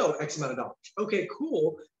SEO, X amount of dollars. Okay,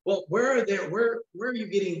 cool. Well, where are you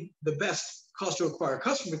getting the best cost to acquire a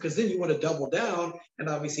customer? Because then you want to double down and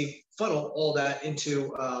obviously funnel all that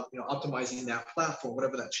into optimizing that platform,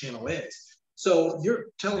 whatever that channel is. So you're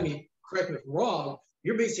telling me, correct me if I'm wrong,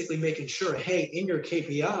 you're basically making sure, hey, in your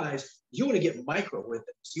KPIs, you want to get micro with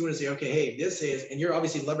it. So you want to say, okay, hey, this is, and you're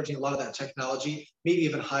obviously leveraging a lot of that technology, maybe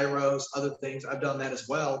even Hyros, other things. I've done that as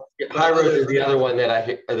well. Hyros is the other one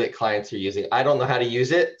that clients are using. I don't know how to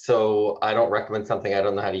use it, so I don't recommend something I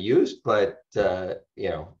don't know how to use. But you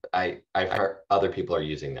know, I've heard other people are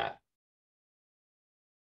using that.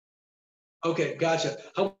 Okay, gotcha.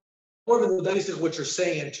 However, that is what you're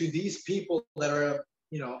saying to these people that are,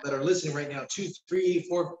 you know, that are listening right now, $2, $3,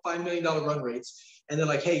 $4, $5 million run rates, and they're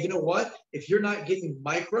like, hey, you know what? If you're not getting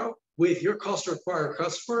micro with your cost to acquire a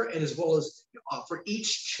customer, and as well as for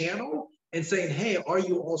each channel, and saying, hey, are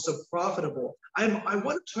you also profitable? I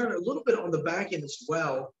want to turn a little bit on the back end as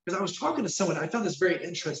well, because I was talking to someone, I found this very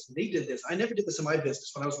interesting. They did this. I never did this in my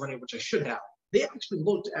business when I was running, which I should have. They actually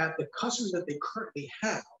looked at the customers that they currently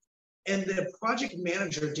have. And the project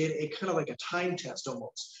manager did a kind of like a time test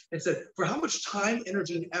almost and said, for how much time,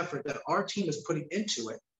 energy, and effort that our team is putting into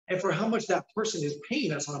it, and for how much that person is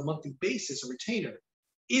paying us on a monthly basis, a retainer,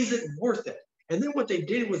 is it worth it? And then what they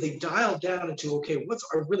did was they dialed down into, okay, what's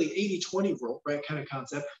our really 80-20 rule, right? Kind of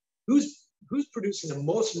concept. Who's producing the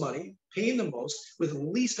most money, paying the most, with the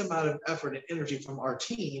least amount of effort and energy from our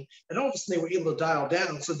team? And all of a sudden they were able to dial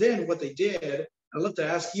down. So then what they did, I'd love to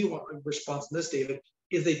ask you in response to this, David,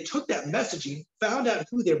 is they took that messaging, found out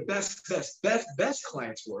who their best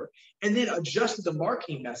clients were, and then adjusted the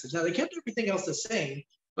marketing message. Now they kept everything else the same,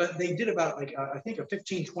 but they did about like, I think a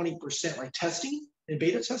 15-20% like testing and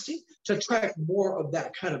beta testing to attract more of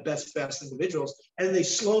that kind of best individuals. And they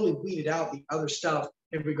slowly weeded out the other stuff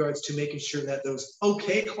in regards to making sure that those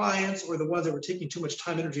okay clients or the ones that were taking too much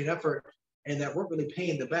time, energy, and effort and that weren't really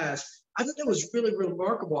paying the best. I thought that was really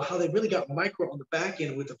remarkable how they really got micro on the back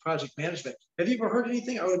end with the project management. Have you ever heard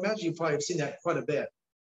anything? I would imagine you probably have seen that quite a bit.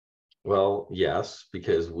 Well, yes,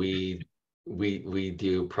 because we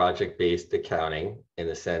do project-based accounting in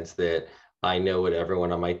the sense that I know what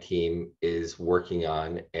everyone on my team is working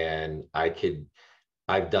on, and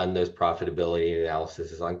I've done those profitability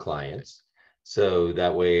analyses on clients. So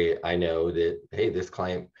that way I know that, hey, this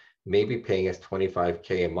client may be paying us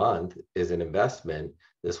 $25K a month as an investment.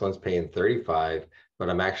 This one's paying 35, but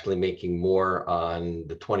I'm actually making more on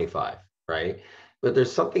the 25, right? But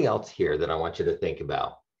there's something else here that I want you to think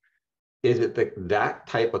about. Is it that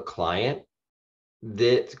type of client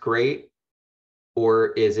that's great? Or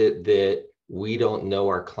is it that we don't know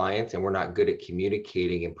our clients and we're not good at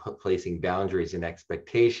communicating and placing boundaries and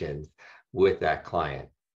expectations with that client?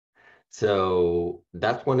 So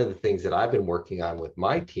that's one of the things that I've been working on with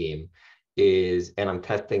my team is, and I'm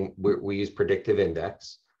testing, we use predictive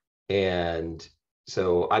index. And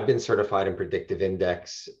so I've been certified in predictive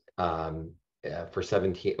index for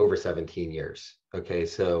over 17 years. Okay,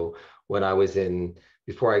 so when I was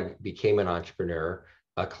before I became an entrepreneur,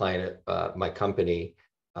 a client at my company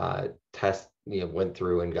went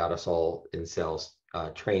through and got us all in sales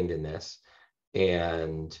trained in this.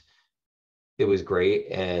 And it was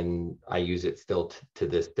great, and I use it still to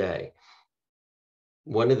this day.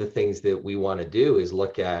 One of the things that we want to do is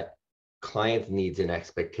look at clients' needs and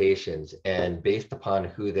expectations, and based upon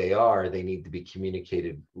who they are, they need to be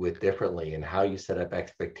communicated with differently, and how you set up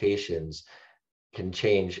expectations can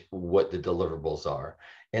change what the deliverables are.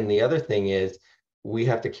 And the other thing is we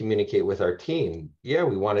have to communicate with our team. Yeah,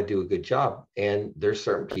 we want to do a good job, and there's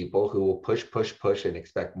certain people who will push and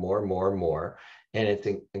expect more and more and more. And it's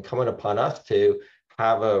incumbent upon us to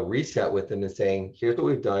have a reset with them and saying, here's what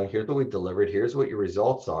we've done, here's what we've delivered, here's what your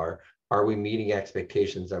results are. Are we meeting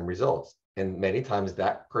expectations and results? And many times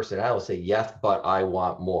that personnel will say, yes, but I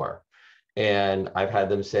want more. And I've had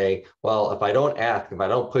them say, well, if I don't ask, if I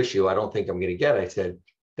don't push you, I don't think I'm going to get it. I said,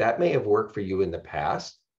 that may have worked for you in the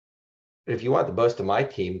past. But if you want the most of my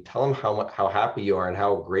team, tell them how happy you are and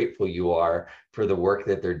how grateful you are for the work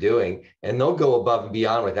that they're doing. And they'll go above and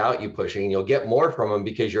beyond without you pushing. And you'll get more from them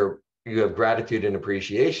because you have gratitude and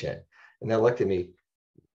appreciation. And they looked at me,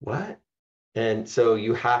 what? And so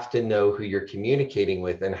you have to know who you're communicating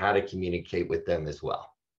with and how to communicate with them as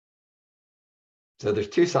well. So there's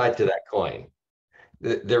two sides to that coin.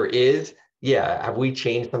 There is, yeah, have we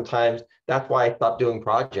changed sometimes? That's why I stopped doing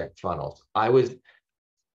project funnels. I was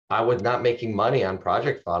not making money on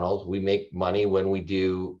project funnels. We make money when we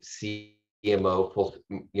do CMO, full,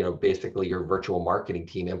 basically your virtual marketing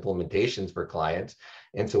team implementations for clients.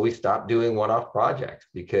 And so we stopped doing one-off projects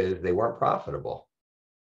because they weren't profitable.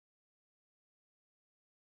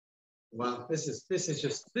 Wow,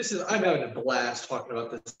 I'm having a blast talking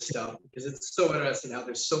about this stuff because it's so interesting how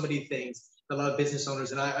there's so many things a lot of business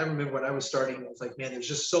owners, and I remember when I was starting, I was like, man, there's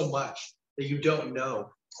just so much that you don't know.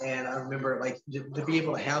 And I remember like to be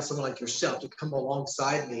able to have someone like yourself to come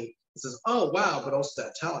alongside me says, oh, wow, but also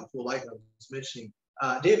that talent pool, like I was mentioning.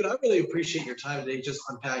 David, I really appreciate your time today, just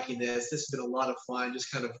unpacking this. This has been a lot of fun,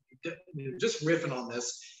 just kind of just riffing on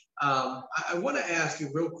this. I want to ask you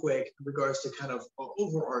real quick in regards to kind of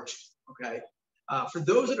overarching, okay? For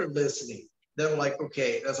those that are listening, that are like,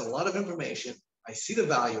 okay, that's a lot of information. I see the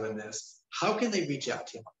value in this. How can they reach out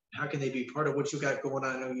to you? How can they be part of what you got going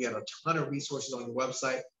on? I know you have a ton of resources on your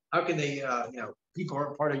website. How can they, be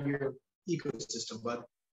part of your ecosystem, bud?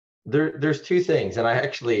 There's two things, and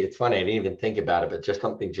it's funny, I didn't even think about it, but just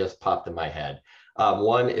something just popped in my head.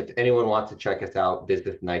 One, if anyone wants to check us out,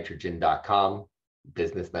 businessnitrogen.com,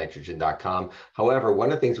 businessnitrogen.com. However, one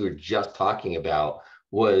of the things we were just talking about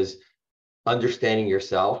was understanding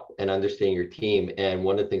yourself and understanding your team. And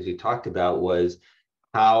one of the things we talked about was,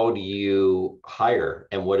 how do you hire,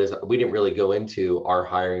 and we didn't really go into our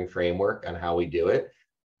hiring framework and how we do it.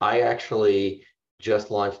 I actually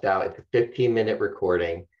just launched out, it's a 15-minute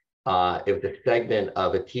recording. It was a segment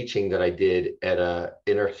of a teaching that I did at a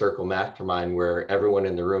inner circle mastermind where everyone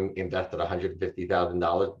in the room invested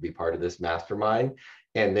 $150,000 to be part of this mastermind.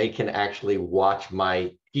 And they can actually watch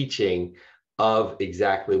my teaching of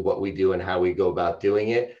exactly what we do and how we go about doing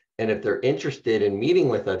it. And if they're interested in meeting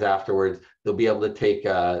with us afterwards, they'll be able to take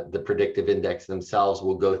the predictive index themselves.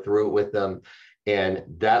 We'll go through it with them. And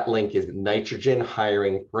that link is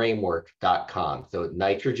nitrogenhiringframework.com. So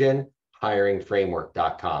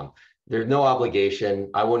nitrogenhiringframework.com. There's no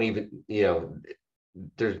obligation. I won't even,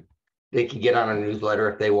 they can get on a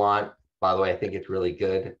newsletter if they want. By the way, I think it's really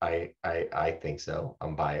good. I think so.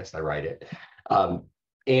 I'm biased. I write it.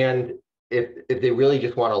 And if they really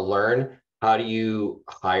just want to learn, how do you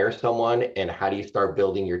hire someone and how do you start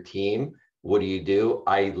building your team? What do?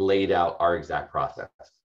 I laid out our exact process.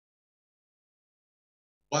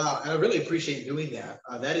 Wow, I really appreciate doing that.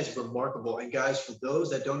 That is remarkable. And guys, for those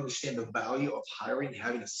that don't understand the value of hiring,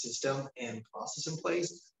 having a system and process in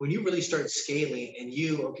place, when you really start scaling and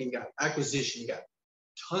you got acquisition, you got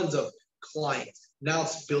tons of clients. Now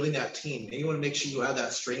it's building that team. And you want to make sure you have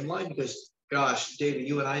that streamlined because gosh, David,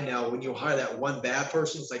 you and I know when you hire that one bad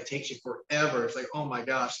person, it's like takes you forever. It's like, oh my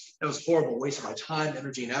gosh, that was horrible, wasting my time,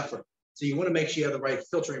 energy, and effort. So you want to make sure you have the right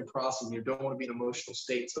filtering process and you don't want to be in an emotional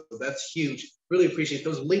state. So that's huge. Really appreciate it.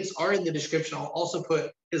 Those links are in the description. I'll also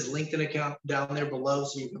put his LinkedIn account down there below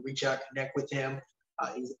so you can reach out, connect with him.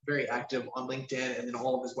 He's very active on LinkedIn and then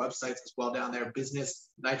all of his websites as well down there,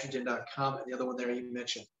 businessnitrogen.com and the other one there you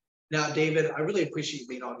mentioned. Now, David, I really appreciate you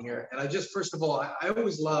being on here. And I just, first of all, I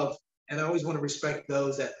always love and I always want to respect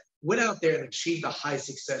those that went out there and achieved the high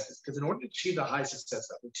successes. Because in order to achieve the high success,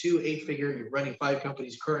 the 2 8-figure, you're running 5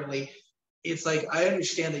 companies currently. It's like, I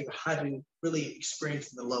understand that you had to really experience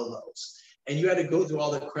the low lows. And you had to go through all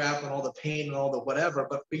the crap and all the pain and all the whatever,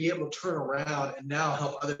 but be able to turn around and now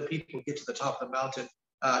help other people get to the top of the mountain.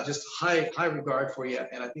 Just high regard for you.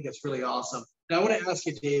 And I think that's really awesome. Now, I want to ask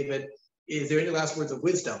you, David, is there any last words of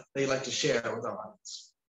wisdom that you'd like to share with our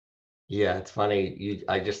audience? Yeah, it's funny.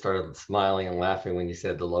 I just started smiling and laughing when you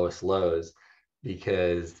said the lowest lows,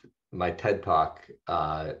 because my TED Talk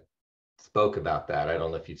spoke about that. I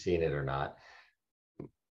don't know if you've seen it or not.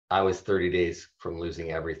 I was 30 days from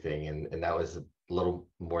losing everything, and that was a little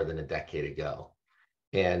more than a decade ago.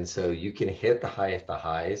 And so you can hit the highest of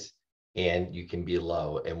highs and you can be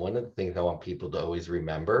low. And one of the things I want people to always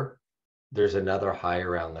remember, there's another high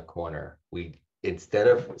around the corner. It's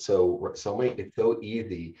so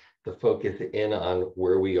easy to focus in on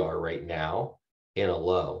where we are right now in a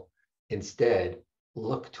low. Instead,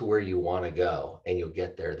 look to where you want to go and you'll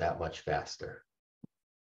get there that much faster.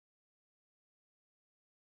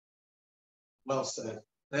 Well said.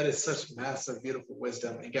 That is such massive, beautiful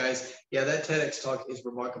wisdom. And guys, yeah, that TEDx talk is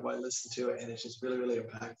remarkable. I listened to it and it's just really, really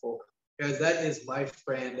impactful. Guys, that is my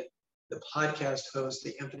friend, the podcast host,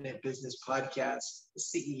 the Infinite Business Podcast, the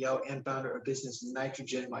CEO and founder of Business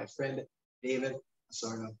Nitrogen, my friend, David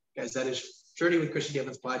Asarnow. Guys, that is Journey with Christian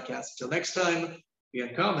Givens podcast. Until next time, be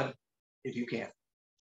uncommon if you can.